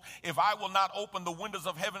of hosts, if I will not open the windows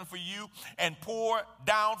of heaven for you and pour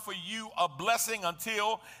down for you a blessing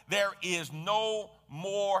until there is no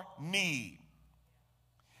more need.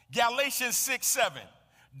 Galatians 6:7.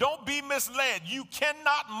 Don't be misled. You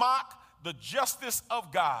cannot mock the justice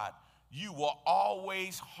of God. You will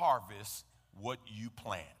always harvest what you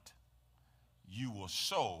plant. You will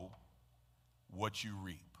sow what you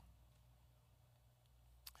reap.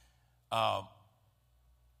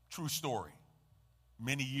 True story.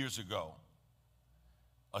 Many years ago,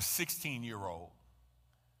 a 16-year-old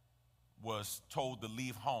was told to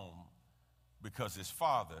leave home because his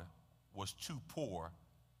father was too poor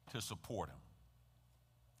to support him.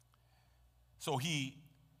 So he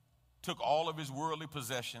took all of his worldly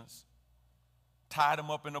possessions, tied them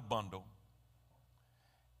up in a bundle,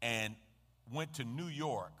 and went to New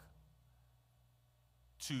York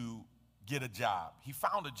to get a job. He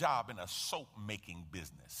found a job in a soap making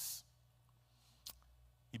business.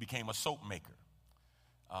 He became a soap maker.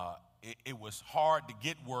 It was hard to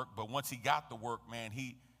get work, but once he got the work, man,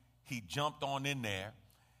 he jumped on in there,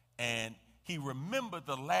 and he remembered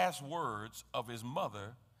the last words of his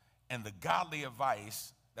mother and the godly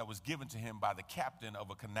advice that was given to him by the captain of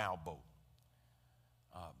a canal boat.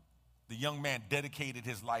 The young man dedicated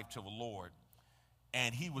his life to the Lord,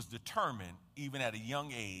 and he was determined, even at a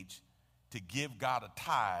young age, to give God a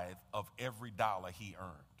tithe of every dollar he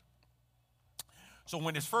earned. So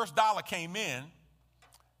when his first dollar came in,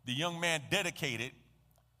 the young man dedicated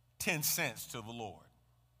 10 cents to the Lord.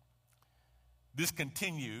 This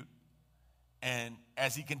continued, and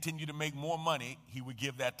as he continued to make more money, he would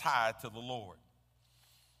give that tithe to the Lord.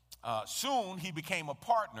 Soon, he became a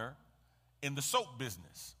partner in the soap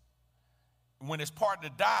business. When his partner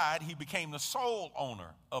died, he became the sole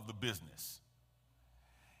owner of the business.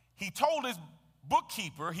 He told his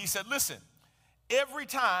bookkeeper, he said, listen, every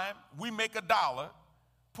time we make $1,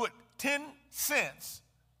 put 10 cents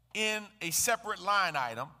in a separate line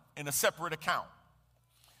item, in a separate account.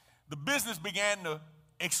 The business began to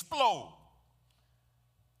explode.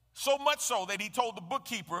 So much so that he told the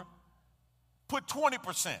bookkeeper, put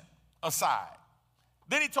 20% aside.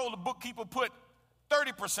 Then he told the bookkeeper, put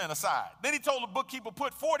 30% aside. Then he told the bookkeeper,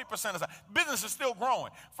 put 40% aside. Business is still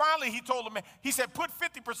growing. Finally, he told the man, he said, put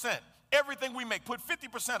 50%. Everything we make, put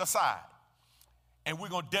 50% aside. And we're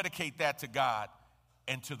going to dedicate that to God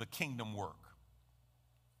and to the kingdom work.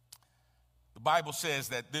 The Bible says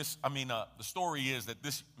that the story is that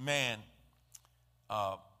this man,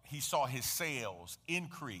 he saw his sales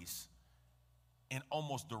increase in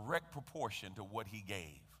almost direct proportion to what he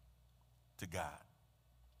gave to God.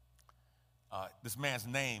 This man's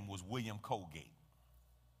name was William Colgate.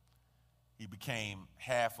 He became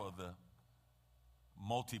half of the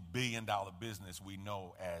multi-billion-dollar business we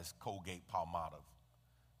know as Colgate-Palmolive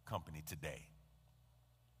Company today.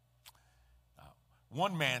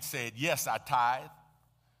 One man said, yes, I tithe.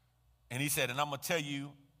 And he said, and I'm going to tell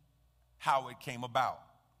you how it came about.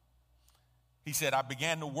 He said, I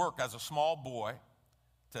began to work as a small boy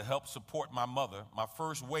to help support my mother. My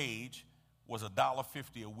first wage was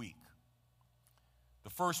 $1.50 a week. The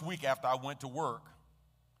first week after I went to work,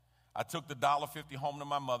 I took the $1.50 home to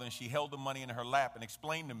my mother, and she held the money in her lap and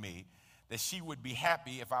explained to me that she would be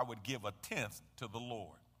happy if I would give 1/10 to the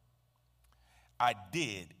Lord. I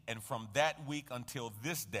did, and from that week until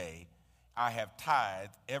this day, I have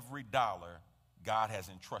tithed every dollar God has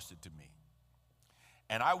entrusted to me.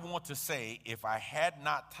 And I want to say, if I had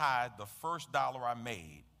not tithed the first dollar I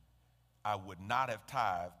made, I would not have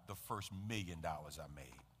tithed the first $1 million I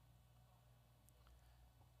made.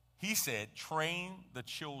 He said, train the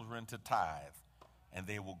children to tithe, and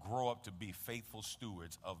they will grow up to be faithful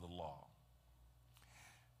stewards of the law.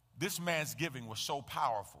 This man's giving was so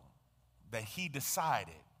powerful that he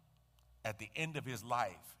decided at the end of his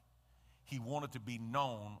life, he wanted to be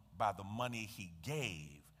known by the money he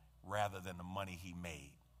gave rather than the money he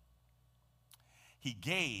made. He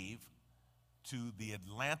gave to the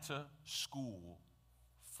Atlanta School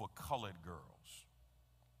for Colored Girls.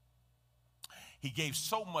 He gave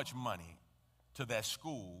so much money to that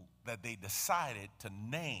school that they decided to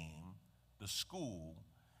name the school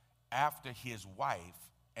after his wife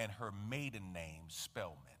and her maiden name,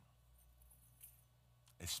 Spelman.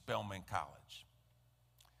 It's Spelman College.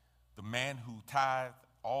 The man who tithed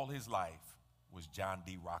all his life was John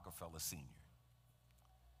D. Rockefeller Sr.,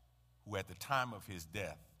 who at the time of his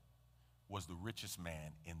death was the richest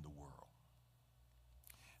man in the world.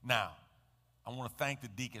 Now, I want to thank the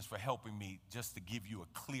deacons for helping me just to give you a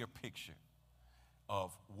clear picture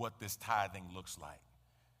of what this tithing looks like.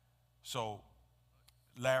 So,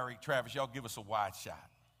 Larry, Travis, y'all give us a wide shot.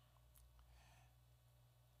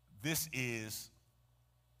 This is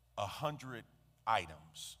 100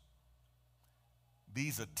 items.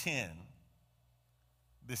 These are 10.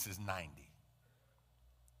 This is 90.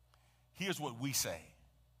 Here's what we say.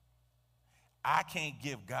 I can't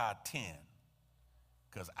give God 10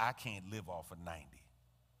 because I can't live off of 90.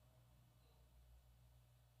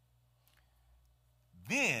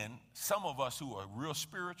 Then some of us who are real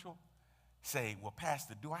spiritual say, well,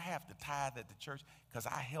 Pastor, do I have to tithe at the church? Because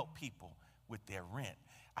I help people with their rent.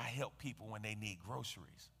 I help people when they need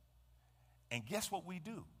groceries. And guess what we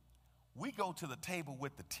do? We go to the table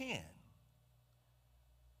with the 10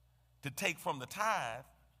 to take from the tithe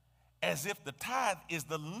as if the tithe is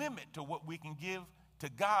the limit to what we can give to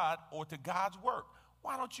God or to God's work.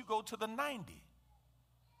 Why don't you go to the 90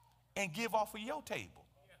 and give off of your table?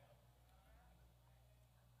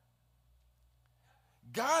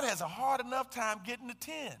 God has a hard enough time getting to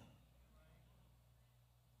 10.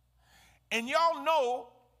 And y'all know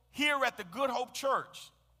here at the Good Hope Church,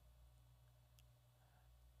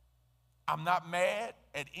 I'm not mad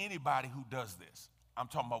at anybody who does this. I'm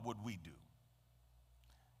talking about what we do.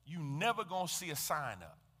 You never gonna see a sign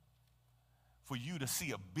up for you to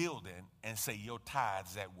see a building and say your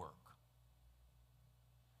tithes at work.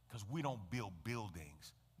 Because we don't build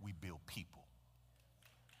buildings, we build people.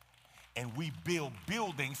 And we build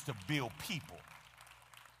buildings to build people.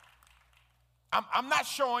 I'm not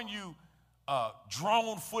showing you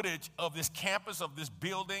drone footage of this campus, of this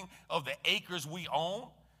building, of the acres we own.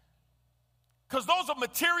 because those are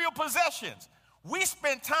material possessions. We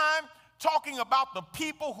spend time talking about the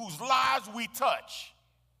people whose lives we touch.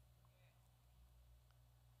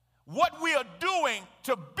 What we are doing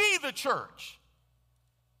to be the church.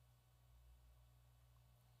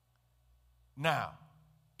 Now,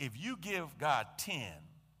 if you give God 10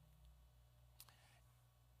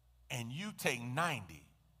 and you take 90,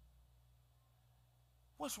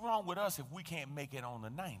 what's wrong with us if we can't make it on the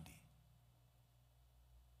 90?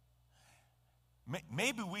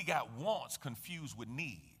 Maybe we got wants confused with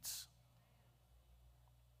needs.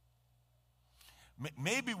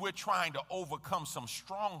 Maybe we're trying to overcome some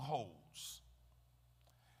strongholds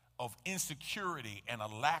of insecurity and a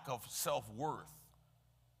lack of self-worth.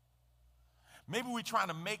 Maybe we're trying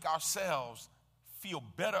to make ourselves feel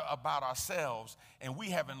better about ourselves, and we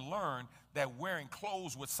haven't learned that wearing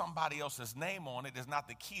clothes with somebody else's name on it is not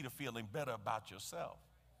the key to feeling better about yourself.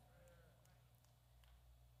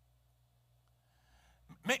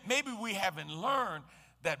 Maybe we haven't learned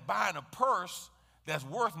that buying a purse that's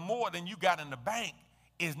worth more than you got in the bank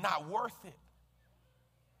is not worth it.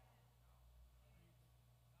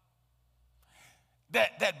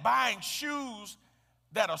 That buying shoes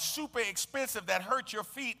that are super expensive, that hurt your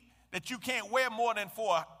feet, that you can't wear more than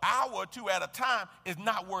for an hour or two at a time is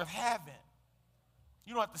not worth having.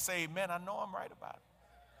 You don't have to say, amen, I know I'm right about it.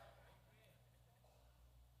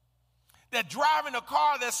 That driving a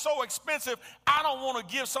car that's so expensive, I don't want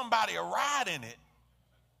to give somebody a ride in it.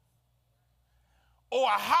 Or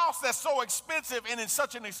a house that's so expensive and in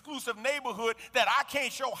such an exclusive neighborhood that I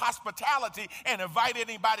can't show hospitality and invite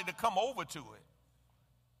anybody to come over to it.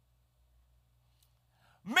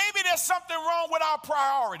 Maybe there's something wrong with our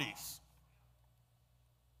priorities.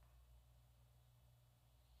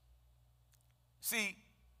 See,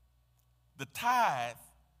 the tithe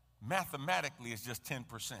mathematically is just 10%.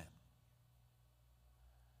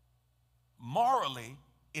 Morally,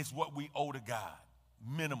 it's what we owe to God,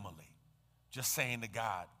 minimally. Just saying to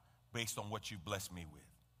God, based on what you blessed me with.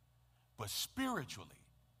 But spiritually,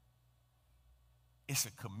 it's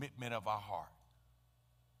a commitment of our heart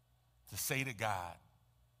to say to God,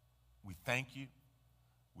 we thank you,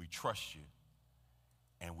 we trust you,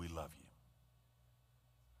 and we love you.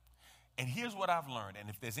 And here's what I've learned, and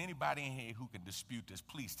if there's anybody in here who can dispute this,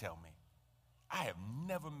 please tell me. I have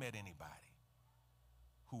never met anybody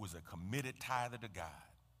who was a committed tither to God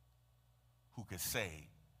who could say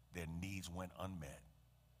their needs went unmet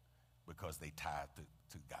because they tithed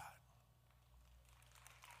to God.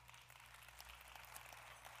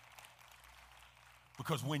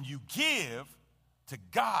 Because when you give to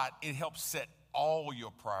God, it helps set all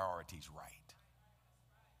your priorities right.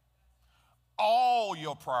 All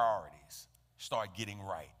your priorities start getting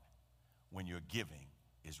right when your giving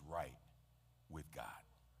is right with God.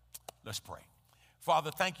 Let's pray.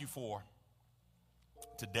 Father, thank you for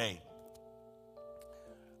today.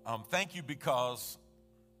 Thank you because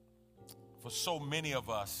for so many of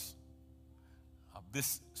us,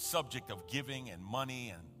 this subject of giving and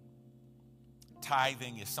money and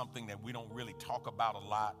tithing is something that we don't really talk about a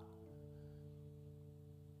lot.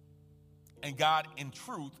 And God, in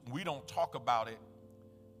truth, we don't talk about it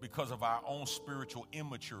because of our own spiritual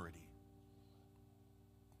immaturity.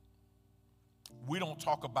 We don't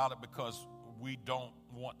talk about it because we don't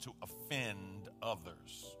want to offend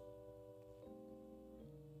others.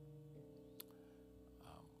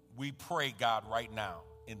 We pray, God, right now,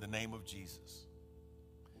 in the name of Jesus,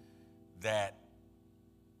 that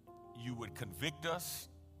you would convict us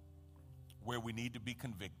where we need to be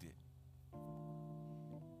convicted.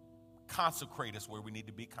 Consecrate us where we need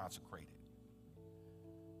to be consecrated.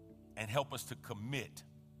 And help us to commit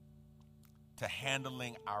to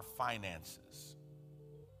handling our finances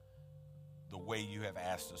the way you have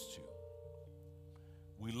asked us to.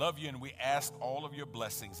 We love you and we ask all of your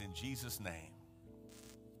blessings in Jesus' name.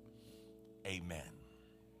 Amen.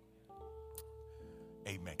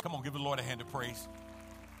 Amen. Come on, give the Lord a hand of praise.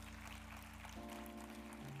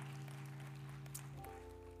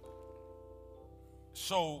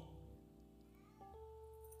 So,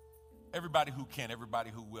 everybody who can, everybody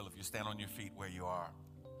who will, if you stand on your feet where you are.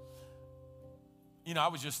 You know, I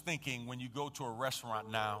was just thinking, when you go to a restaurant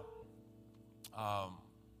now,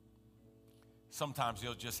 sometimes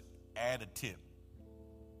they'll just add a tip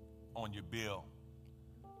on your bill,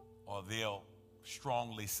 or they'll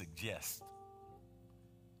strongly suggest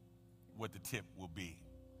what the tip will be.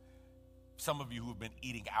 Some of you who have been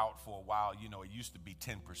eating out for a while, you know, it used to be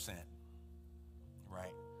 10%,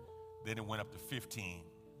 right? Then it went up to 15.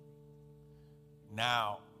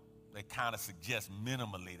 Now they kind of suggest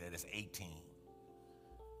minimally that it's 18.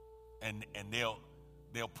 And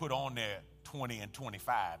they'll put on there 20 and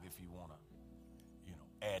 25 if you want to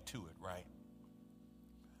add to it, right?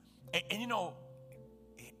 And you know,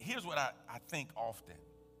 here's what I think often.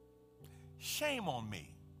 Shame on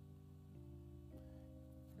me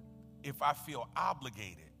if I feel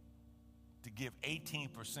obligated to give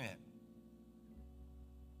 18%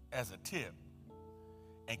 as a tip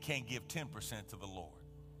and can't give 10% to the Lord.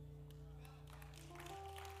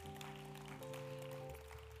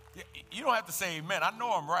 You don't have to say amen. I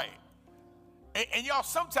know I'm right. And y'all,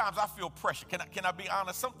 sometimes I feel pressure. Can I be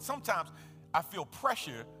honest? Sometimes I feel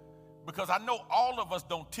pressure because I know all of us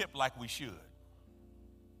don't tip like we should.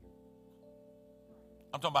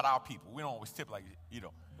 I'm talking about our people. We don't always tip like, you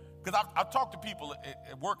know. Because I've talked to people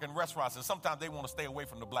at work in restaurants, and sometimes they want to stay away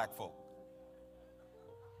from the black folk.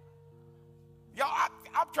 Y'all,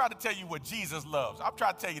 I'm trying to tell you what Jesus loves. I'm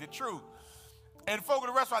trying to tell you the truth. And folk in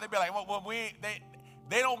the restaurant, they be like, well,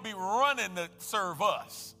 they don't be running to serve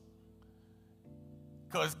us.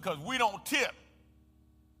 Because we don't tip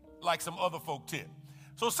like some other folk tip.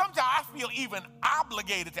 So sometimes I feel even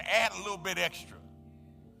obligated to add a little bit extra.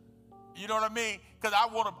 You know what I mean? Because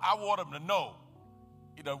I want them to know.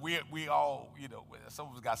 You know, we all, you know, some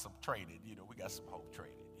of us got some training. You know, we got some hope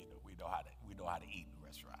training. You know, we know how to eat in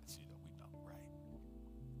restaurants. You know, we know,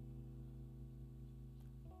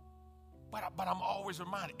 right? But I'm always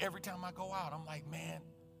reminded every time I go out. I'm like, man,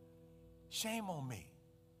 shame on me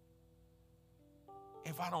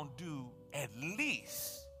if I don't do at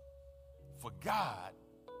least for God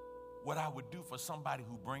what I would do for somebody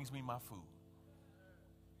who brings me my food.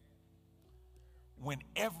 When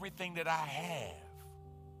everything that I have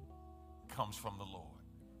comes from the Lord.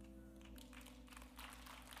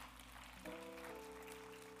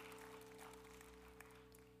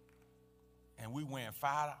 And we wearing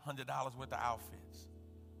 $500 worth of outfits,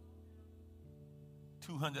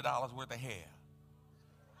 $200 worth of hair,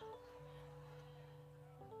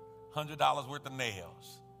 $100 worth of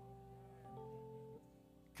nails.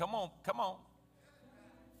 Come on.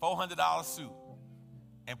 $400 suit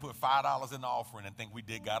and put $5 in the offering and think we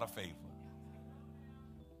did God a favor.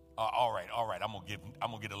 All right. I'm gonna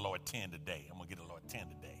get the Lord 10 today.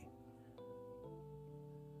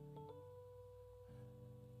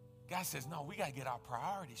 God says, no, we gotta get our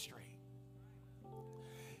priorities straight.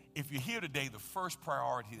 If you're here today, the first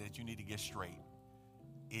priority that you need to get straight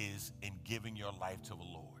is in giving your life to the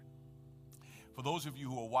Lord. For those of you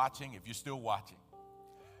who are watching, if you're still watching,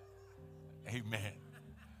 amen.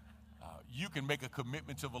 You can make a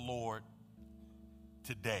commitment to the Lord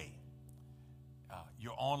today.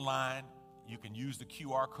 You're online. You can use the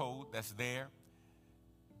QR code that's there.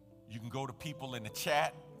 You can go to people in the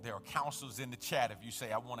chat. There are counselors in the chat. If you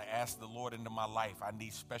say, I want to ask the Lord into my life, I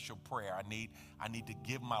need special prayer. I need to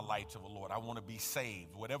give my life to the Lord. I want to be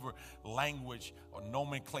saved. Whatever language or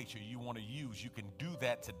nomenclature you want to use, you can do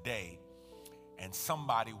that today. And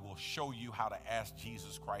somebody will show you how to ask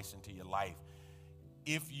Jesus Christ into your life.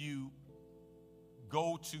 If you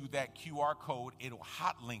go to that QR code, it'll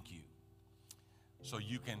hot link you. So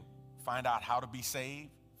you can find out how to be saved,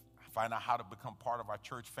 find out how to become part of our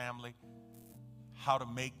church family, how to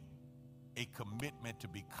make a commitment to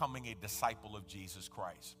becoming a disciple of Jesus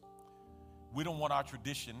Christ. We don't want our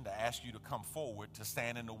tradition to ask you to come forward to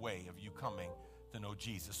stand in the way of you coming to know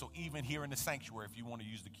Jesus. So even here in the sanctuary, if you want to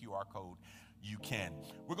use the QR code, you can.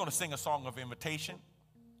 We're going to sing a song of invitation.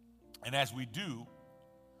 And as we do,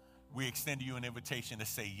 we extend to you an invitation to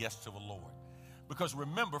say yes to the Lord. Because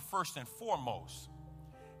remember, first and foremost,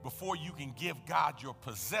 before you can give God your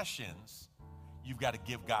possessions, you've got to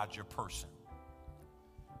give God your person.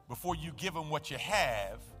 Before you give him what you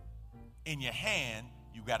have in your hand,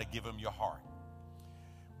 you've got to give him your heart.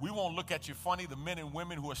 We won't look at you funny. The men and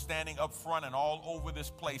women who are standing up front and all over this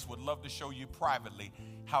place would love to show you privately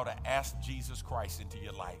how to ask Jesus Christ into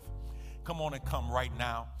your life. Come on and come right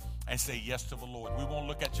now and say yes to the Lord. We won't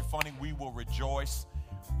look at you funny. We will rejoice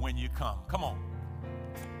when you come. Come on.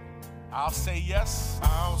 I'll say yes.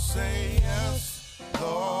 I'll say yes,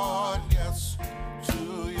 Lord, yes,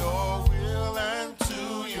 to your will and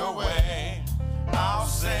to your way. I'll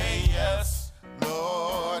say yes,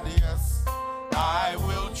 Lord, yes. I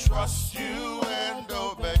will trust you and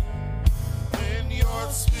obey. When your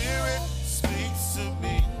spirit speaks to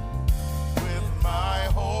me, with my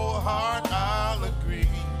whole heart I'll agree.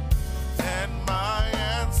 And my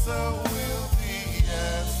answer will be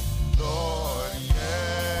yes, Lord, yes.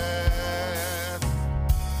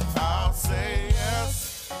 I'll say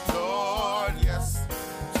yes, Lord, yes,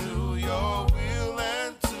 to your will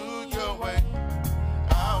and to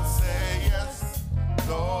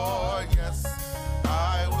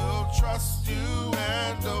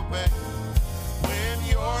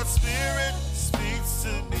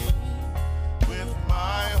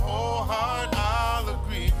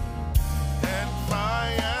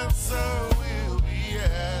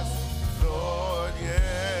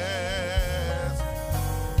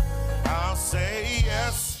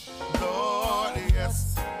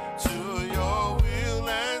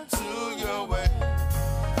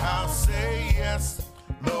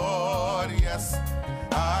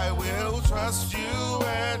trust you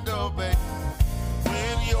and obey.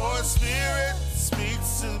 When your spirit